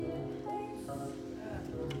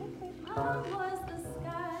Mom was a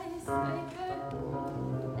skyscraper,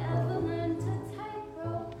 never learned to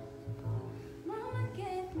tightrope. Mama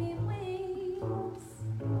gave me wings,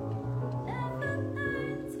 never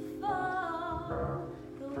learned to fall.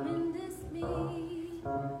 The wind is me,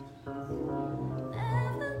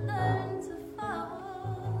 never learned to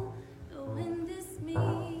fall. The wind is me.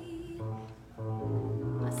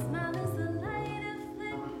 My smile is a lighter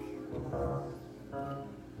flick,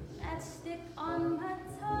 matchstick on my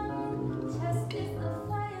tongue, chest is a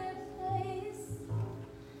fireplace.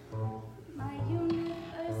 My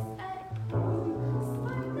universe at home,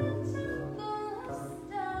 sparkling jungle of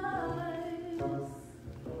stars.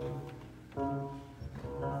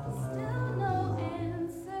 Still no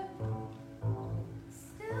answer,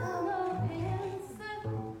 still no answer,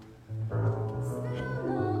 still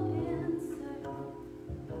no answer.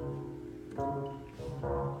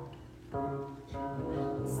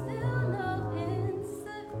 Still no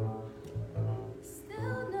answer,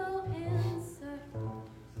 still no answer.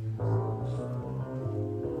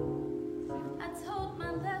 I told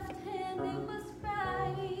my left hand it was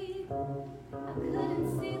right. I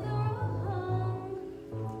couldn't see the wrong.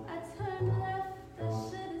 I turned left, I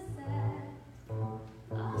should have sat.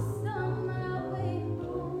 Lost on my way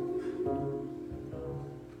home.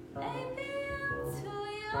 Maybe I'm too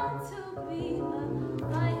young to be